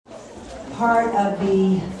part of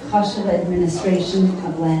the Chashuv administration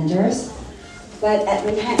of Landers, but at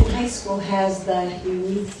Manhattan High School has the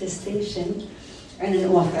unique distinction, and an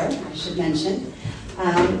author, I should mention,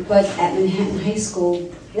 but at Manhattan High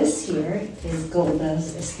School this year is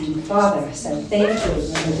Golda's esteemed father. So thank you.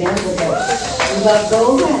 We're there with us. We love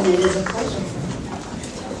Golda, and it is a pleasure.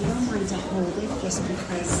 You don't mind to hold it just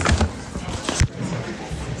because.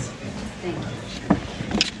 Thank you.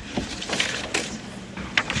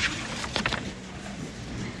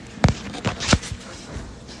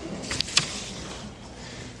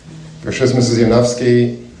 Precious Mrs.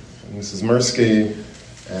 Yanofsky, Mrs. Mirsky,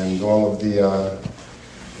 and all of the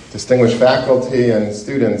distinguished faculty and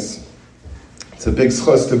students. It's a big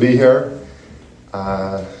zchus to be here.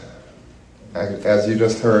 As you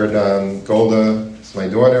just heard, Golda is my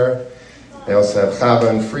daughter. I also have Chava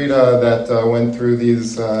and Frida that went through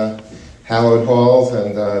these hallowed halls,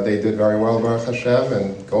 and they did very well, Baruch Hashem,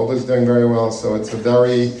 and Golda's doing very well. So it's a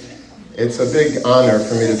big honor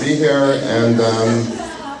for me to be here, and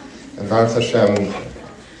Baruch Hashem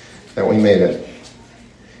that we made it.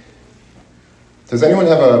 Does anyone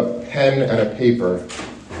have a pen and a paper?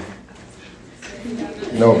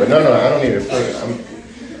 No, I don't need it.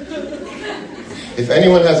 If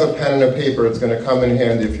anyone has a pen and a paper, it's going to come in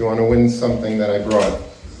handy if you want to win something that I brought.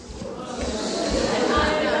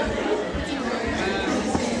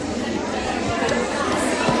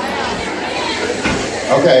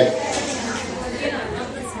 Okay.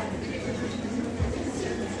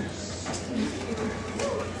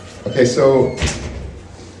 Okay, so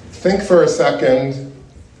think for a second,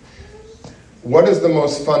 what is the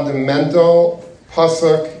most fundamental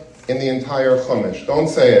pasuk in the entire Chumash? Don't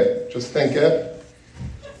say it, just think it.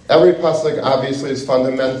 Every pasuk obviously is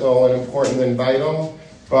fundamental and important and vital,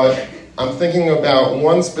 but I'm thinking about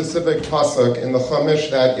one specific pasuk in the Chumash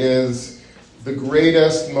that is the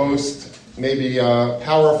greatest, most maybe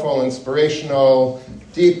powerful, inspirational,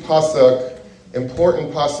 deep pasuk,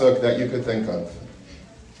 important pasuk that you could think of.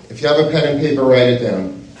 If you have a pen and paper, write it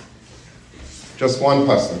down. Just one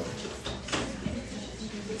pasuk.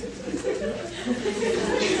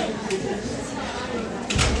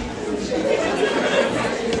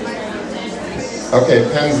 Okay,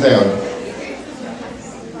 pens down.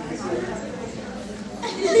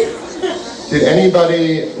 Did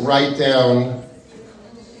anybody write down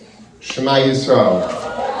Shema Yisrael?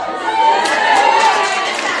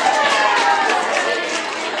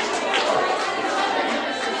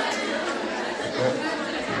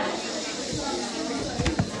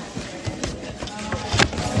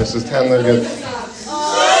 Mrs. Tendler gets...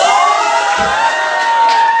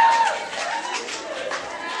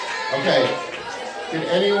 Okay. Did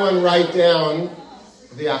anyone write down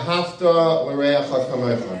the Ahavta L'Reacha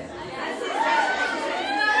Kamecha?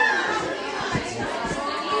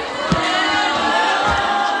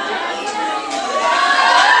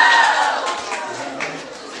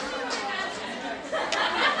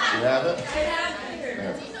 You have it?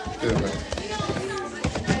 Yeah. Good.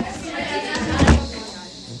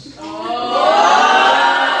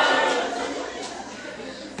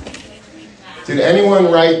 Did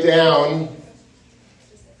anyone write down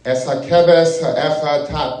Es HaKeves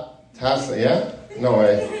HaEcha Tasa? Yeah? No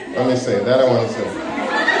way. Let me see. That I want to see.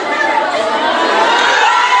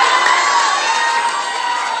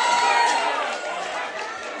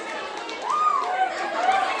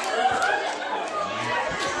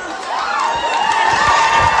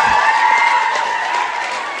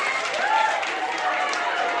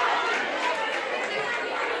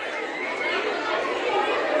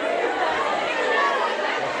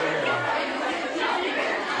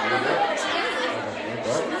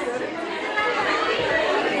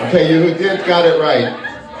 Okay, you who did got it right.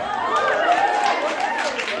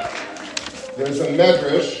 There's a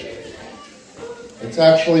medrash. It's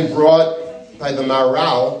actually brought by the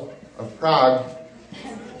Maharal of Prague.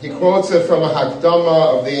 He quotes it from a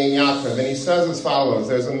Hakdama of the Ein Yaakov, and he says as follows.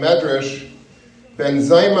 There's a medrash. Ben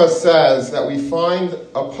Zayma says that we find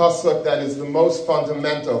a pasuk that is the most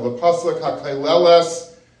fundamental, the pasuk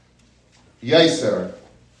HaKaileles Yaiser,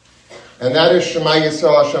 and that is Shema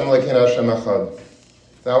Yisrael Hashem Elokeinu Hashem Echad.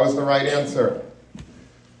 That was the right answer.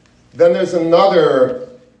 Then there's another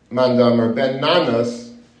mandamar, Ben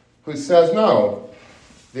Nanas, who says no.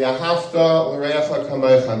 The Ahavta L'Reacha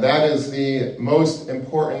Kamecha, that is the most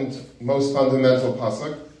important, most fundamental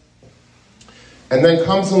pasuk. And then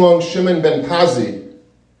comes along Shimon ben Pazi,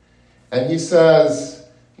 and he says,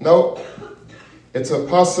 nope, it's a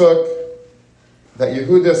pasuk that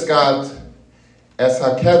Yehudis got, Es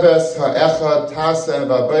HaKeves HaEchad Taseh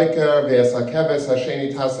B'Boker V'es HaKeves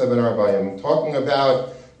HaSheni Taseh B'Arbayim, talking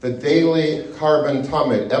about the daily Karban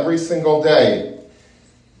Tamid. Every single day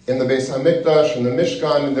in the Beis HaMikdash, in the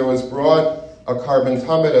Mishkan, there was brought a Karban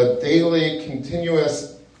Tamid, a daily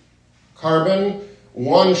continuous Karban,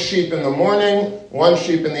 one sheep in the morning, one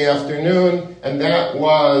sheep in the afternoon, and that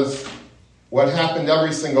was what happened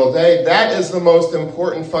every single day. That is the most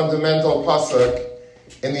important fundamental pasuk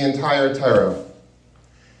in the entire Torah.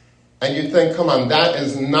 And you think, come on, that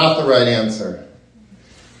is not the right answer.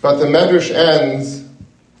 But the Medrash ends,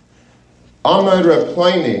 Amar Reb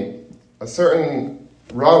Pliny, a certain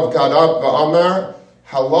Rav got up, V'amar,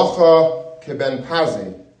 halacha keben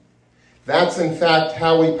pazi. That's in fact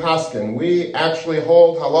how we paskin. We actually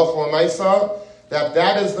hold halacha l'maisa,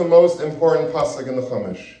 that is the most important pasuk in the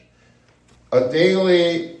Chumash. A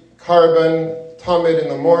daily Karban Tamid in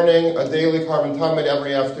the morning, a daily Karban Tamid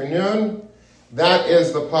every afternoon. That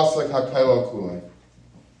is the pasuk HaKaila Kulei.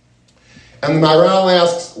 And the Maharal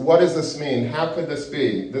asks, what does this mean? How could this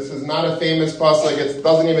be? This is not a famous pasuk. It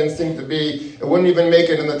doesn't even seem to be, it wouldn't even make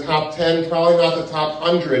it in the top 10, probably not the top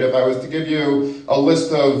 100 if I was to give you a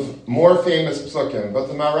list of more famous psukim. But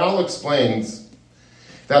the Maharal explains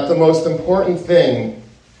that the most important thing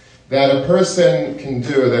that a person can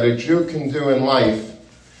do, that a Jew can do in life,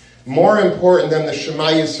 more important than the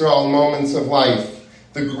Shema Yisrael moments of life,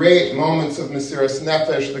 the great moments of Mesiras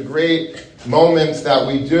Nefesh, the great moments that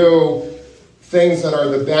we do, things that are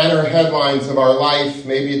the banner headlines of our life,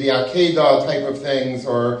 maybe the Akedah type of things,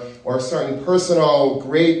 or certain personal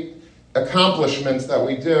great accomplishments that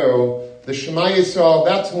we do. The Shema Yisrael,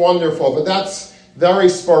 that's wonderful, but that's very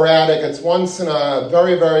sporadic. It's once in a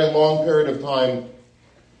very, very long period of time.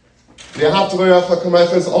 The Ahavta L'Orecha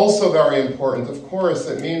Kamecha is also very important. Of course,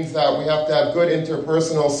 it means that we have to have good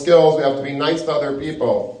interpersonal skills. We have to be nice to other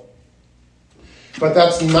people. But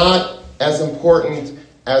that's not as important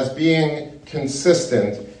as being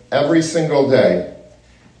consistent every single day.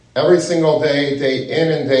 Every single day, day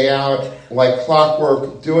in and day out, like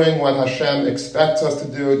clockwork, doing what Hashem expects us to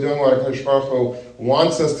do, doing what HaKadosh Baruch Hu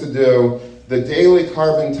wants us to do. The daily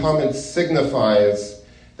Karban Tamid signifies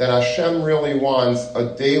that Hashem really wants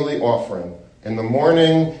a daily offering. In the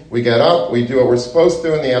morning, we get up, we do what we're supposed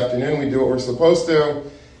to. In the afternoon, we do what we're supposed to.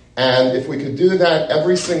 And if we could do that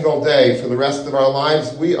every single day for the rest of our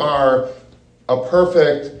lives, we are a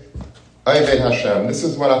perfect Oved Hashem. This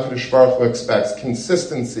is what HaKadosh Baruch Hu expects.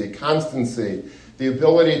 Consistency, constancy, the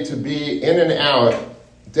ability to be in and out,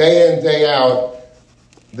 day in, day out,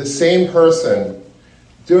 the same person,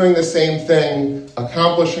 doing the same thing,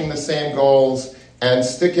 accomplishing the same goals, and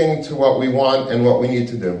sticking to what we want and what we need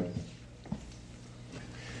to do.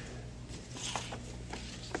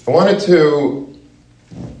 I wanted to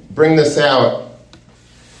bring this out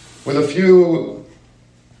with a few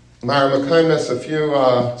Maramakamis, a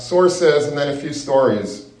few sources, and then a few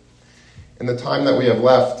stories in the time that we have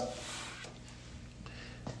left.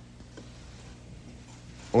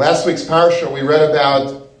 Last week's parsha, we read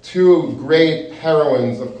about two great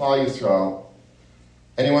heroines of Klal Yisrael.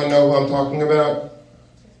 Anyone know who I'm talking about?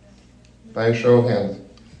 By a show of hands.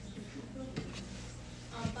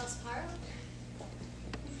 Baspara?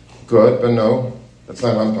 Good, but no. That's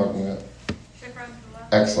not what I'm talking about.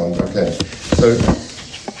 Excellent, okay. So,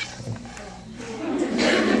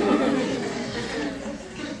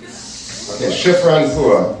 Shifra and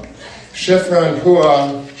Puah. Shifra and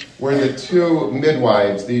Puah were the two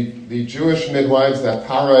midwives, the Jewish midwives that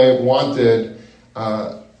Parai wanted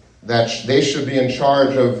that they should be in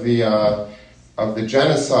charge of the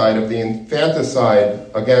genocide, of the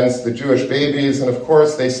infanticide against the Jewish babies. And of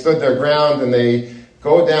course, they stood their ground and they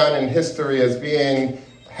go down in history as being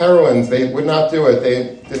heroines. They would not do it.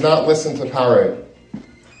 They did not listen to Parai.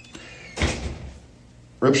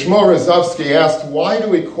 Reb Shmuel Rozovsky asked, why do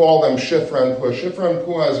we call them Shifra and Puah? Shifra and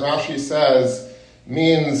Puah, as Rashi says,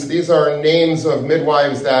 means these are names of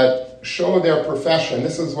midwives that show their profession.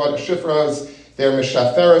 This is what Shifra's, their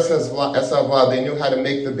Mishaferes Esavla, they knew how to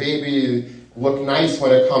make the baby look nice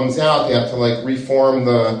when it comes out. They have to reform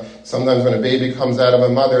sometimes when a baby comes out of a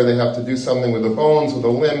mother, they have to do something with the bones, with the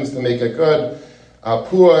limbs to make it good.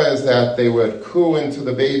 Puah is that they would coo into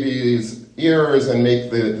the baby's ears and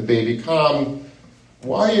make the baby calm.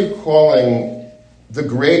 Why are you calling the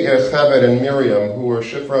great Yocheved and Miriam, who were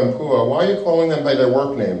Shifra and Puah, why are you calling them by their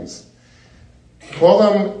work names? Call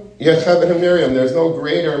them Yocheved and Miriam. There's no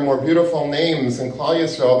greater, more beautiful names in Klal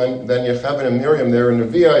Yisrael than Yocheved and Miriam. They're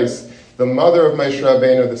Nevi'os, the mother of Moshe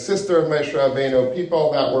Rabbeinu, the sister of Moshe Rabbeinu,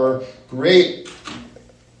 people that were great,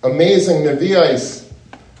 amazing Nevi'os.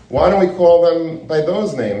 Why don't we call them by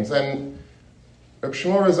those names? And Reb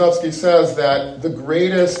Shmuel Rozovsky says that the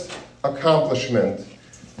greatest accomplishment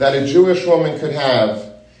that a Jewish woman could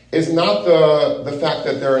have is not the fact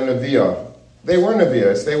that they're a Neviah. They were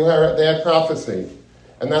Neviahs, they had prophecy,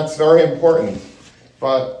 and that's very important.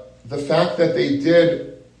 But the fact that they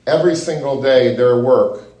did every single day their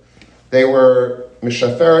work, they were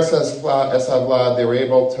Mishaferes Esavlad, they were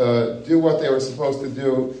able to do what they were supposed to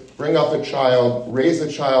do, bring up a child, raise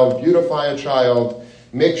a child, beautify a child,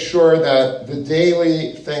 make sure that the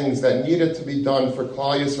daily things that needed to be done for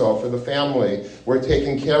Klal Yisrael, for the family, were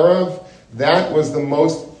taken care of. That was the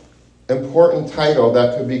most important title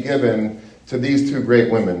that could be given to these two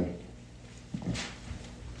great women.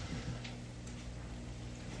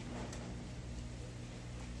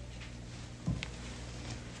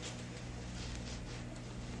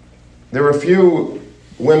 There are a few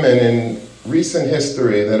women in recent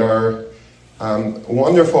history that are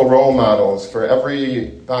wonderful role models for every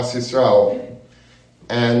Bas Yisrael.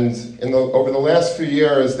 And over the last few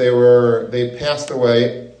years, they passed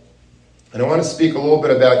away. And I want to speak a little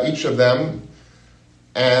bit about each of them.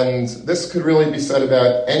 And this could really be said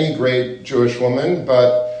about any great Jewish woman,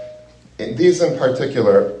 but these in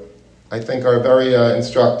particular, I think, are very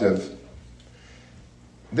instructive.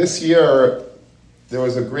 This year, there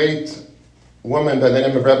was a great woman by the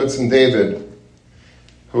name of Rebbetzin David,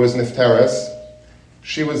 who was Nifteres.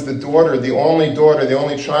 She was the only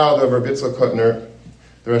child of Rabbi Yitzchak Kutner,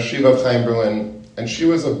 the Rosh Yeshiva of Chaim Berlin. And she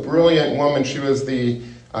was a brilliant woman. She was the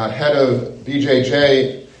head of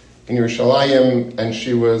BJJ in Yerushalayim, and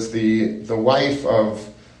she was the wife of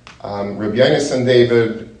Rabbi Yonasan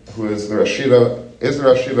David, who is the Rosh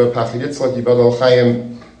Yeshiva Pachid Yitzchak Yibad Al Chaim.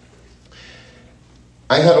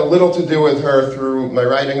 I had a little to do with her through my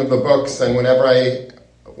writing of the books, and whenever I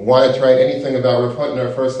wanted to write anything about Rav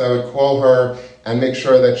Hutner, first I would call her and make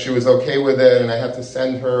sure that she was okay with it, and I had to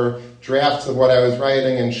send her drafts of what I was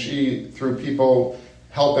writing, and she, through people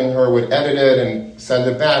helping her, would edit it and send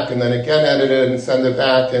it back, and then again edit it and send it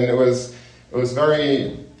back, and it was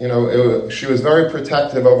very, she was very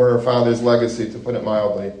protective over her father's legacy, to put it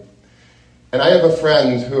mildly. And I have a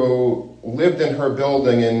friend who lived in her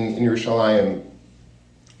building in Yerushalayim,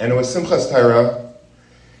 and it was Simchas Torah,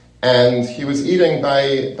 and he was eating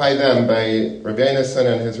by Rabbi Yonasan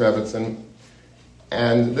and his Rebbetzin,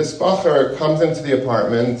 and this bacher comes into the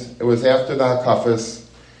apartment. It was after the Hakafis,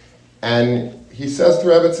 and he says to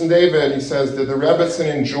Rebbetzin David, he says, did the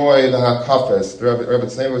Rebbetzin enjoy the Hakafis? The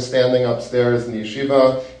Rebbetzin David was standing upstairs in the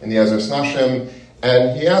yeshiva, in the Ezras Nashim,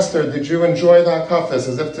 and he asked her, did you enjoy the Hakafis?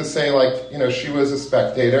 As if to say, she was a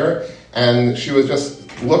spectator, and she was just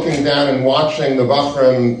looking down and watching the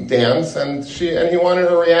Bachram dance, and he wanted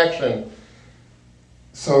a reaction.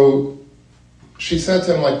 So she said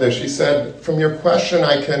to him like this, she said, from your question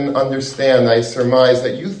I can understand, I surmise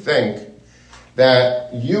that you think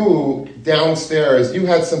that you downstairs, you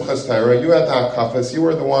had Simchas Torah, you had the Hakafis, you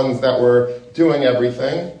were the ones that were doing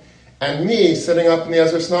everything, and me, sitting up in the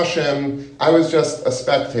Ezras Nashim, I was just a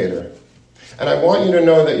spectator. And I want you to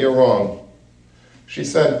know that you're wrong. She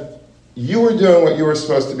said, you were doing what you were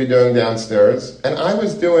supposed to be doing downstairs, and I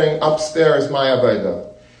was doing upstairs my avodah.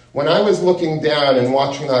 When I was looking down and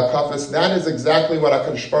watching the Hakafis, that is exactly what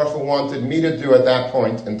HaKadosh Baruch Hu wanted me to do at that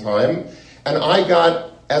point in time, and I got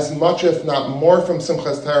as much, if not more, from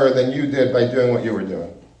Simchas Torah than you did by doing what you were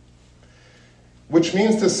doing. Which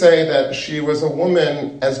means to say that she was a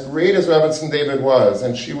woman as great as Rebbetzin David was,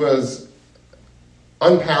 and she was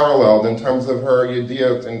unparalleled in terms of her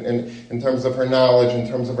yediyot, in terms of her knowledge, in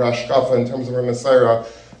terms of her hashkafa, in terms of her Messiah.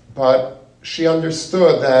 But she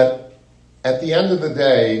understood that at the end of the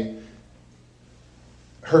day,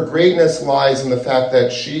 her greatness lies in the fact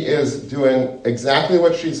that she is doing exactly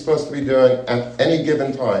what she's supposed to be doing at any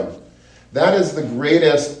given time. That is the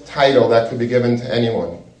greatest title that could be given to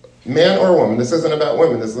anyone, man or woman. This isn't about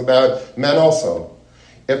women, this is about men also.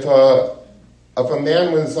 If a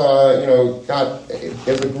man was,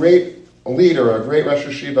 is a great leader, a great Rosh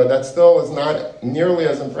Yeshiva, that still is not nearly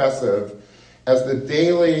as impressive as the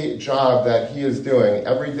daily job that he is doing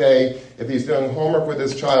every day. If he's doing homework with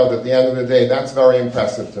his child at the end of the day, that's very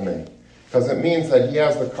impressive to me. Because it means that he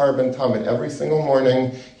has the carbon tumid every single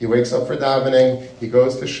morning. He wakes up for davening, he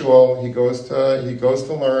goes to shul, he goes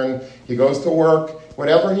to learn, he goes to work,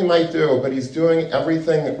 whatever he might do, but he's doing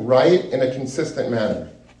everything right in a consistent manner.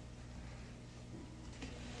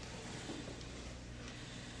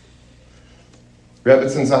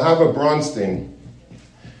 Rebbetzin Zahava Bronstein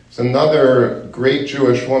is another great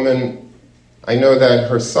Jewish woman. I know that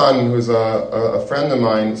her son, who's a friend of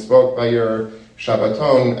mine, spoke by your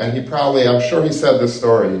Shabbaton, and I'm sure he said this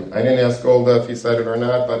story. I didn't ask Golda if he said it or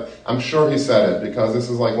not, but I'm sure he said it, because this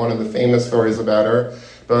is like one of the famous stories about her.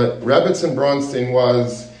 But Rebbetzin Bronstein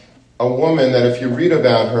was a woman that if you read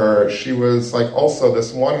about her, she was like also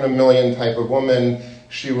this one in a million type of woman.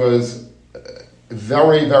 She was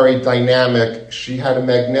very, very dynamic. She had a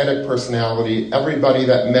magnetic personality. Everybody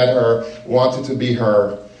that met her wanted to be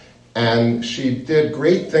her. And she did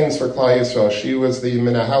great things for Klal Yisrael. She was the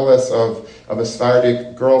menaheles of a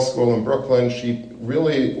Sephardic girls' school in Brooklyn. She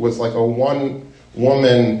really was like a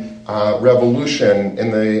one-woman revolution in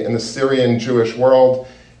the Syrian Jewish world.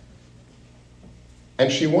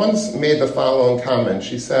 And she once made the following comment.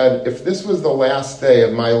 She said, if this was the last day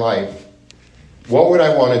of my life, what would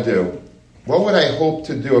I want to do? What would I hope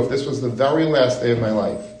to do if this was the very last day of my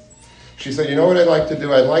life? She said, you know what I'd like to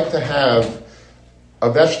do? I'd like to have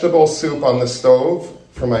a vegetable soup on the stove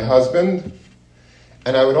for my husband,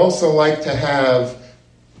 and I would also like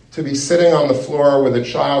to be sitting on the floor with a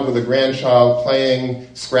child, with a grandchild, playing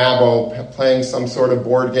Scrabble, playing some sort of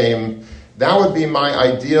board game. That would be my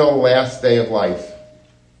ideal last day of life.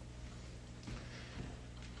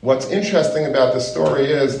 What's interesting about the story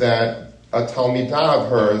is that a Talmidah of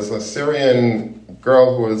hers, a Syrian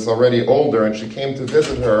girl who was already older, and she came to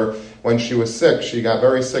visit her when she was sick. She got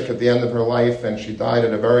very sick at the end of her life, and she died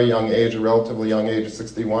at a very young age, a relatively young age,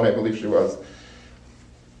 61, I believe she was.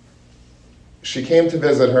 She came to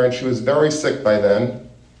visit her, and she was very sick by then.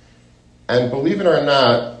 And believe it or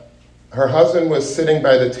not, her husband was sitting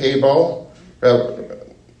by the table,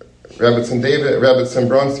 Rebbetzin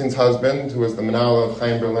Bronstein's husband, who was the Menala of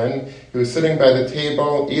Chaim Berlin. He was sitting by the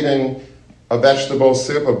table eating a vegetable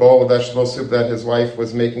soup, a bowl of vegetable soup that his wife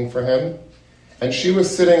was making for him. And she was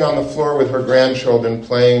sitting on the floor with her grandchildren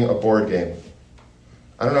playing a board game.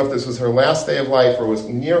 I don't know if this was her last day of life or was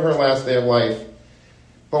near her last day of life.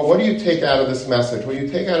 But what do you take out of this message? Well, you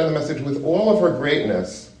take out of the message with all of her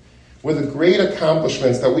greatness, with the great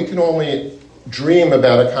accomplishments that we can only dream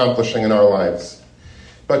about accomplishing in our lives.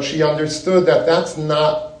 But she understood that that's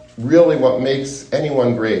not really what makes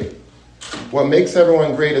anyone great. What makes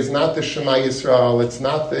everyone great is not the Shema Yisrael, it's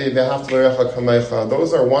not the V'ahavta l'recha kamecha.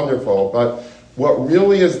 Those are wonderful, but what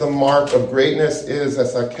really is the mark of greatness is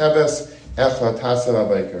as hakeves echa taser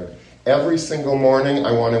abayker. Every single morning,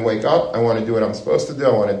 I want to wake up, I want to do what I'm supposed to do,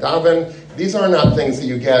 I want to daven. These are not things that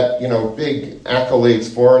you get, big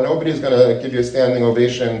accolades for. Nobody's going to give you a standing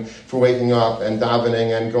ovation for waking up and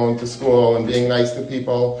davening and going to school and being nice to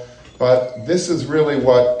people. But this is really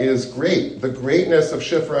what is great. The greatness of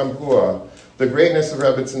Shifra Ampua, the greatness of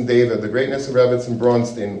Rebbetzin David, the greatness of Rebbetzin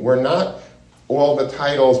Bronstein were not all the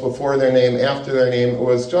titles before their name, after their name. It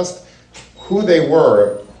was just who they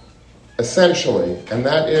were, essentially. And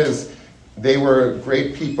that is, they were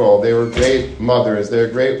great people, they were great mothers, they were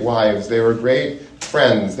great wives, they were great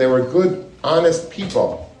friends, they were good, honest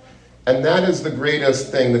people. And that is the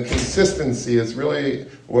greatest thing. The consistency is really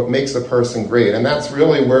what makes a person great. And that's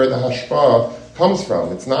really where the hashpah comes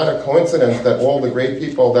from. It's not a coincidence that all the great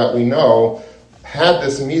people that we know had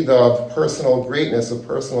this midah of personal greatness, of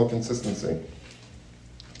personal consistency.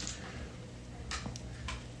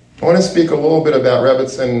 I want to speak a little bit about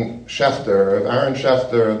Rebbetzin Schechter, Aaron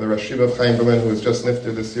Schechter, the Rosh Yeshiva of Chaim Berlin, who was just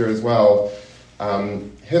nifter this year as well.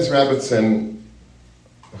 His Rebbetzin,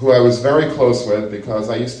 who I was very close with because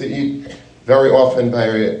I used to eat very often by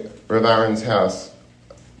Rav Aaron's house.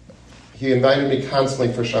 He invited me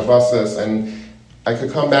constantly for Shabbosos, and I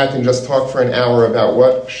could come back and just talk for an hour about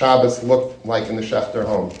what Shabbos looked like in the Schechter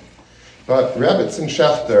home. But Rebbetzin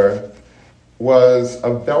Schechter was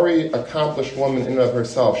a very accomplished woman in and of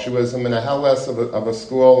herself. She was a menaheles of a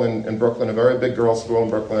school in Brooklyn, a very big girls' school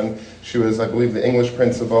in Brooklyn. She was, I believe, the English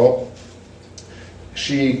principal.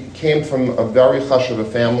 She came from a very chashuva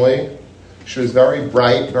family. She was very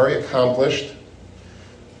bright, very accomplished.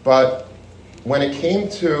 But when it came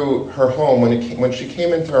to her home, when she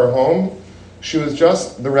came into her home, she was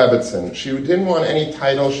just the Rebbetzin. She didn't want any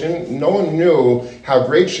title. No one knew how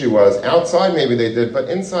great she was. Outside maybe they did, but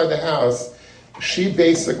inside the house, she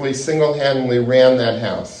basically single-handedly ran that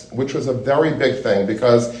house, which was a very big thing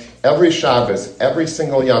because every Shabbos, every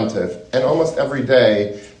single Yontif, and almost every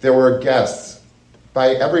day, there were guests.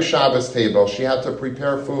 By every Shabbos table, she had to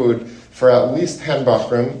prepare food for at least 10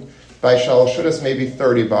 bachrim. By Shalosh Shudas, maybe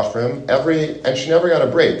 30 bachrim. And she never got a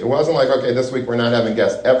break. It wasn't like, okay, this week we're not having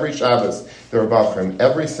guests. Every Shabbos, there were bachrim.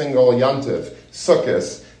 Every single Yontif,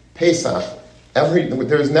 Sukkot, Pesach.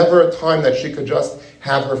 There's never a time that she could just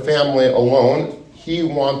have her family alone. He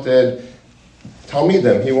wanted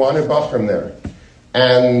Talmidim. He wanted bachrim there.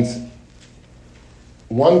 And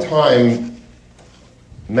one time,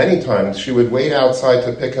 many times, she would wait outside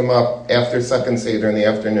to pick him up after second Seder in the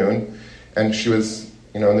afternoon, and she was,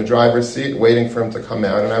 in the driver's seat waiting for him to come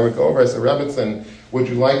out, and I would go over, I said, Rebbetzin, would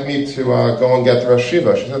you like me to go and get the Rosh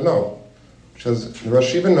Yeshiva? She said, no. She says, the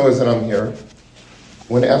Rosh Yeshiva knows that I'm here.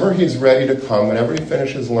 Whenever he's ready to come, whenever he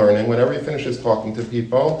finishes learning, whenever he finishes talking to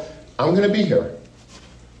people, I'm going to be here.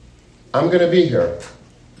 I'm going to be here.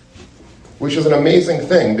 Which is an amazing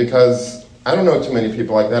thing, because I don't know too many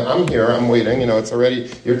people like that. I'm here, I'm waiting, it's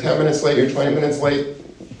already, you're 10 minutes late, you're 20 minutes late.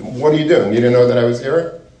 What are you doing? You didn't know that I was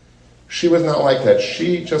here? She was not like that.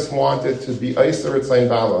 She just wanted to be Eiser Ritzain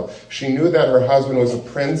Bala. She knew that her husband was a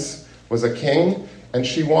prince, was a king, and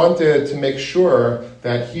she wanted to make sure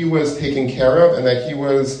that he was taken care of and that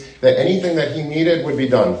anything that he needed would be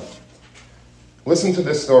done. Listen to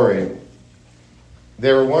this story.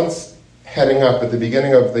 They were once heading up at the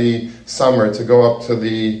beginning of the summer to go up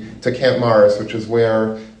to Camp Morris, which is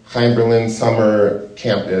where Chaim Berlin's summer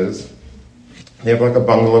camp is. They have like a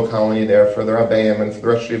bungalow colony there for the Rabbeim and for the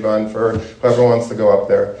Rosh Yeshiva and for whoever wants to go up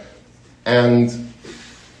there. And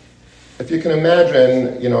if you can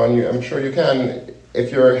imagine, and I'm sure you can, if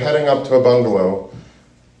you're heading up to a bungalow,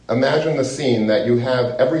 imagine the scene that you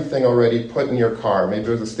have everything already put in your car. Maybe it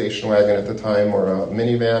was a station wagon at the time or a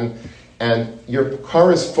minivan, and your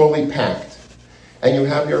car is fully packed. And you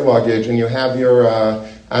have your luggage and you have your,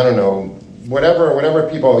 whatever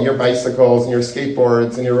people, your bicycles and your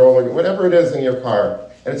skateboards and your roller, whatever it is in your car,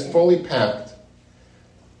 and it's fully packed.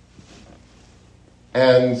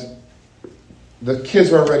 And the kids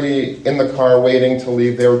were already in the car waiting to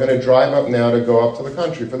leave. They were going to drive up now to go up to the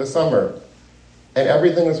country for the summer. And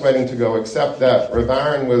everything was waiting to go, except that Rav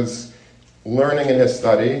Aaron was learning in his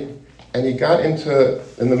study, and he got in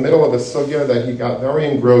the middle of a sugya that he got very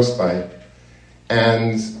engrossed by.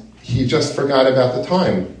 And he just forgot about the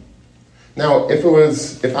time. Now, if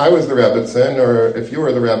I was the Rebbitzin, or if you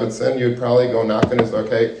were the Rebbitzin, you'd probably go knock on his,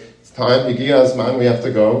 okay, it's time, Higiya Azman, we have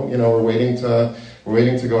to go. We're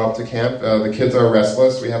waiting to go up to camp. The kids are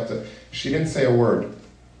restless. She didn't say a word.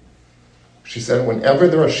 She said, whenever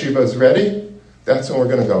the Rosh Yeshiva is ready, that's when we're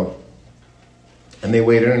going to go. And they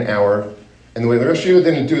waited an hour. And the Rosh Yeshiva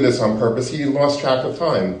didn't do this on purpose. He lost track of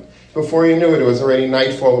time. Before he knew it, it was already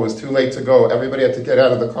nightfall. It was too late to go. Everybody had to get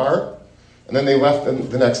out of the car. And then they left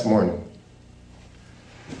the next morning.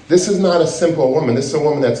 This is not a simple woman. This is a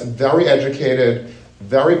woman that's very educated,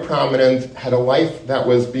 very prominent, had a life that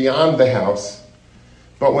was beyond the house.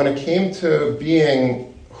 But when it came to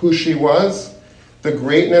being who she was, the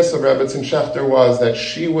greatness of Rebbetzin Shechter was that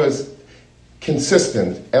she was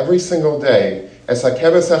consistent every single day. Every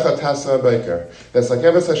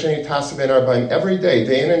day,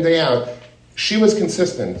 day in and day out, she was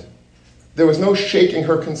consistent. There was no shaking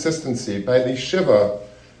her consistency. By the Shiva,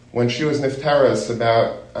 when she was Niftaris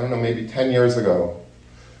about, maybe 10 years ago.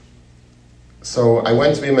 So I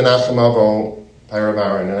went to be Menachem Avol by Rav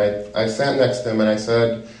Aaron, and I sat next to him and I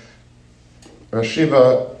said, Rosh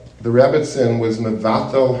Yeshiva, the Rebbetzin was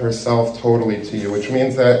mevatel herself totally to you, which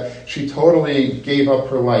means that she totally gave up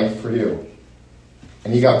her life for you.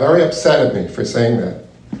 And he got very upset at me for saying that.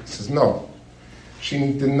 He says, no. She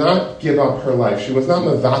did not give up her life. She was not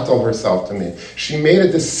mevatel herself to me. She made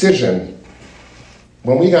a decision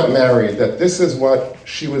when we got married that this is what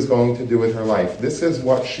she was going to do with her life. This is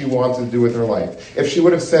what she wanted to do with her life. If she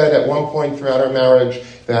would have said at one point throughout our marriage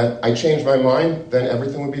that I changed my mind, then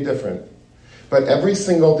everything would be different. But every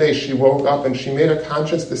single day she woke up and she made a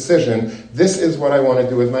conscious decision, this is what I want to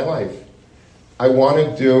do with my life. I want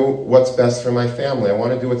to do what's best for my family. I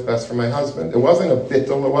want to do what's best for my husband. It wasn't a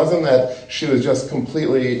bittul. It wasn't that she was just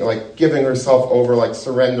completely giving herself over,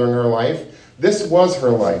 surrendering her life. This was her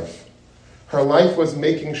life. Her life was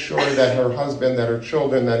making sure that her husband, that her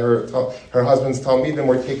children, that her husband's talmidim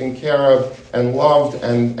were taken care of and loved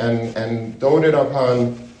and doted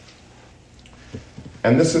upon.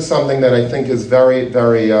 And this is something that I think is very,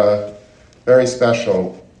 very, very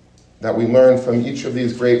special that we learn from each of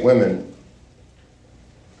these great women.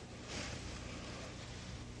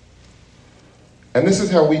 And this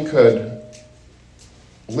is how we could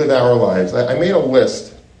live our lives. I made a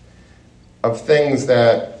list of things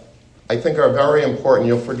that I think are very important.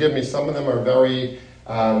 You'll forgive me, some of them are very,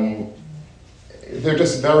 they're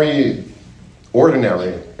just very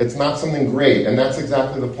ordinary. It's not something great, and that's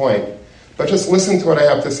exactly the point. But just listen to what I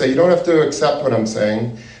have to say. You don't have to accept what I'm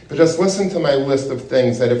saying, but just listen to my list of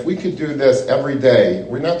things that if we could do this every day,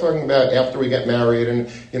 we're not talking about after we get married and,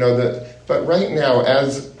 but right now,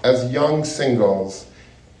 as young singles,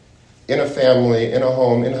 in a family, in a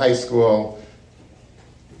home, in high school,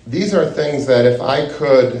 these are things that if I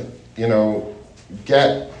could,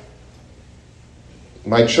 get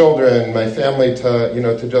my children, my family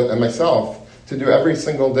and myself to do every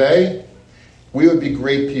single day, we would be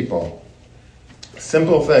great people.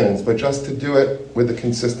 Simple things, but just to do it with the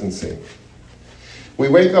consistency. We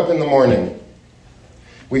wake up in the morning.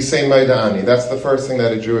 We say Maidani. That's the first thing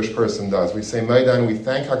that a Jewish person does. We say Maidani. We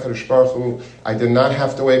thank HaKadosh Baruch Hu. I did not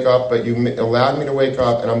have to wake up, but you allowed me to wake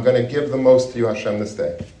up, and I'm going to give the most to you, Hashem, this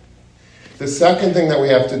day. The second thing that we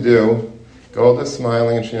have to do, Golda's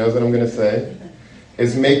smiling, and she knows what I'm going to say,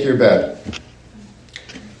 is make your bed.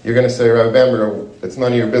 You're going to say, Rabbi Bamberger, it's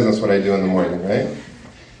none of your business what I do in the morning, right?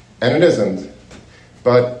 And it isn't.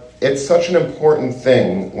 But it's such an important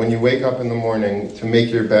thing when you wake up in the morning to make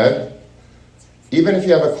your bed. Even if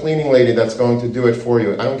you have a cleaning lady that's going to do it for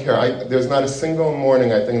you, I don't care. There's not a single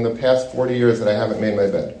morning, I think, in the past 40 years that I haven't made my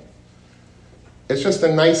bed. It's just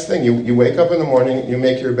a nice thing. You wake up in the morning, you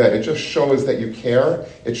make your bed. It just shows that you care.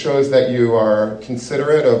 It shows that you are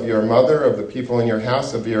considerate of your mother, of the people in your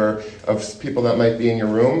house, of people that might be in your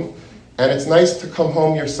room. And it's nice to come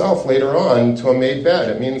home yourself later on to a made bed.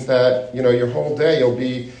 It means that, your whole day you'll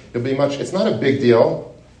be much, it's not a big deal.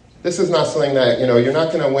 This is not something that, you're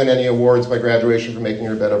not going to win any awards by graduation for making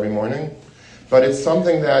your bed every morning. But it's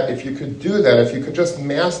something that if you could do that, if you could just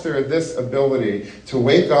master this ability to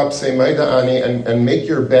wake up, say Maida'ani, and make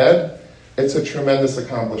your bed, it's a tremendous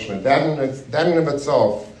accomplishment. That in of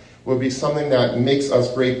itself will be something that makes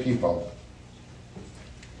us great people.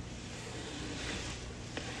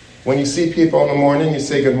 When you see people in the morning, you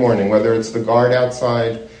say good morning, whether it's the guard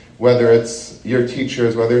outside, whether it's your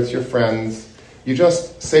teachers, whether it's your friends. You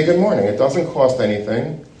just say good morning. It doesn't cost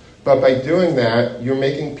anything. But by doing that, you're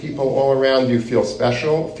making people all around you feel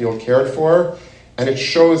special, feel cared for, and it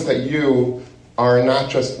shows that you are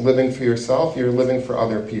not just living for yourself, you're living for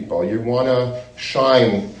other people. You want to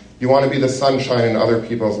shine. You want to be the sunshine in other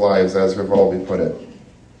people's lives, as Rivaldi put it.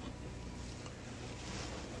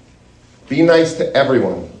 Be nice to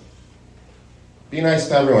everyone. Be nice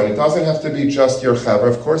to everyone. It doesn't have to be just your chevra.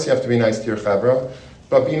 Of course you have to be nice to your chevra.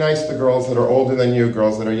 But be nice to girls that are older than you,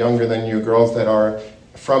 girls that are younger than you, girls that are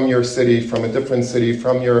from your city, from a different city,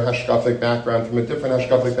 from your hashkafic background, from a different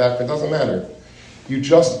hashkafic background. It doesn't matter. You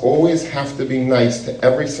just always have to be nice to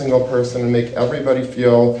every single person and make everybody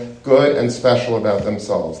feel good and special about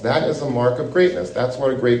themselves. That is a mark of greatness. That's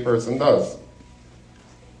what a great person does.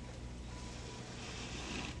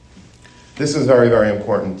 This is very, very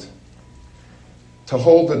important. To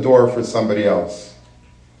hold the door for somebody else.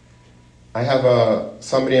 I have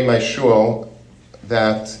somebody in my shul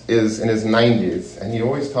that is in his 90s, and he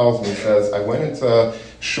always tells me, he says, I went into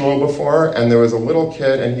shul before, and there was a little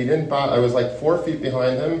kid, and I was like 4 feet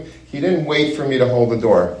behind him. He didn't wait for me to hold the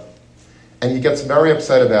door. And he gets very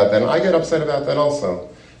upset about that, and I get upset about that also.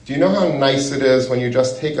 Do you know how nice it is when you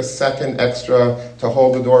just take a second extra to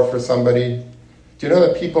hold the door for somebody? Do you know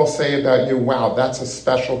that people say about you, wow, that's a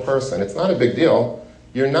special person? It's not a big deal.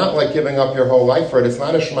 You're not like giving up your whole life for it. It's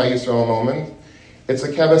not a Shema Yisrael moment. It's a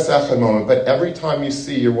Keves Echad moment. But every time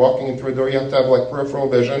you're walking through a door, you have to have like peripheral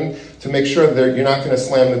vision to make sure that you're not going to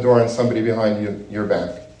slam the door on somebody behind your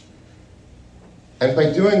back. And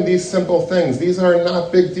by doing these simple things, these are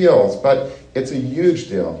not big deals, but it's a huge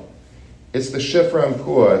deal. It's the Shifra and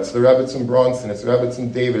Pua, it's the Rebbetzin Bronson, it's the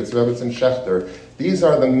Rebbetzin David, it's the Rebbetzin Schechter. These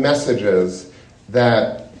are the messages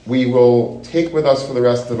that we will take with us for the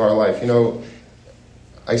rest of our life.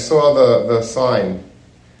 I saw the sign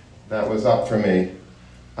that was up for me.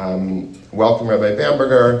 Welcome Rabbi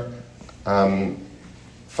Bamberger,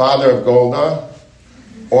 father of Golda,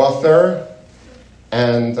 author,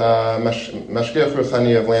 and Mashgiach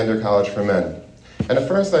Ruchani of Lander College for Men. And at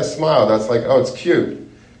first I smiled. I was like, oh, it's cute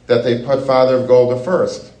that they put father of Golda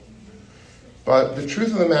first. But the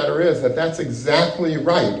truth of the matter is that that's exactly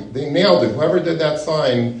right. They nailed it. Whoever did that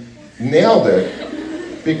sign nailed it.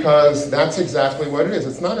 Because that's exactly what it is.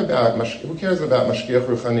 It's not about, who cares about Mashgiach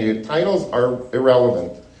Ruchani? Titles are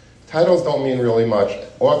irrelevant. Titles don't mean really much.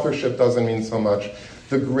 Authorship doesn't mean so much.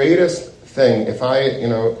 The greatest thing,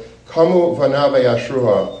 Kamu Vana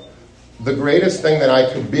Vayashruha, the greatest thing that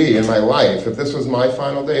I could be in my life, if this was my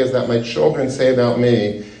final day, is that my children say about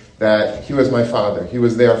me that he was my father. He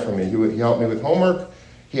was there for me. He helped me with homework.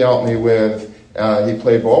 He helped me with, he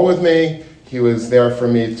played ball with me. He was there for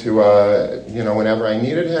me to, whenever I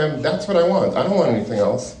needed him. That's what I want. I don't want anything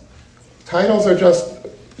else. Titles are just,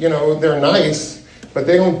 they're nice, but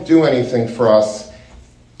they don't do anything for us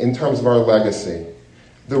in terms of our legacy.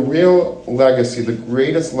 The real legacy, the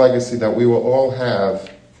greatest legacy that we will all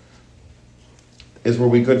have is, were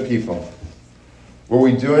we good people? Were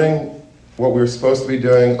we doing what we were supposed to be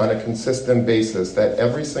doing on a consistent basis, that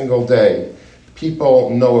every single day people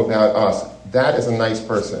know about us? That is a nice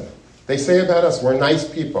person. They say about us, we're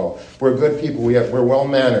nice people, we're good people, we're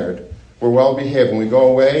well-mannered, we're well-behaved. When we go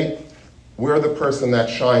away, We're the person that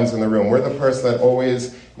shines in the room. We're the person that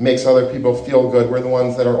always makes other people feel good. We're the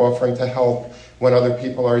ones that are offering to help when other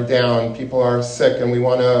people are down, people are sick, and we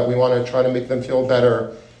want to try to make them feel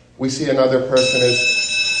better. We see another person as...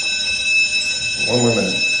 One more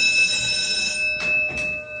minute.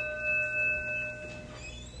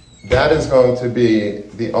 That is going to be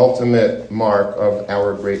the ultimate mark of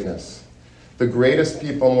our greatness. The greatest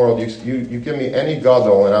people in the world, you give me any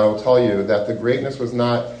gadol, and I will tell you that the greatness was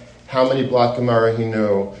not how many Black Gemara he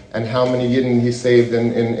knew and how many Yidden he saved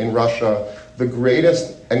in Russia. The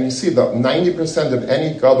greatest, and you see the 90% of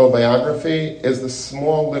any gadol biography is the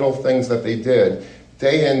small little things that they did.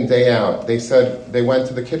 Day in, day out. They said they went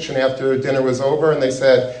to the kitchen after dinner was over and they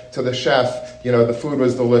said to the chef, the food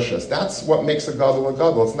was delicious. That's what makes a gadol a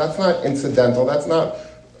gadol. That's not incidental. That's not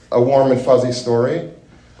a warm and fuzzy story.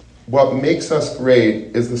 What makes us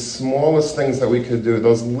great is the smallest things that we could do.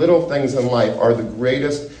 Those little things in life are the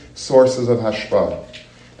greatest sources of hashpah.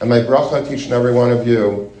 And my bracha teaching every one of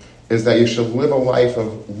you is that you should live a life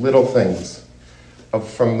of little things.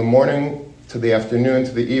 From the morning to the afternoon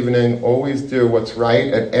to the evening, always do what's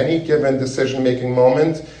right at any given decision-making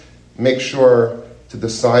moment. Make sure to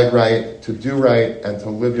decide right, to do right, and to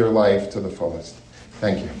live your life to the fullest.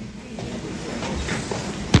 Thank you.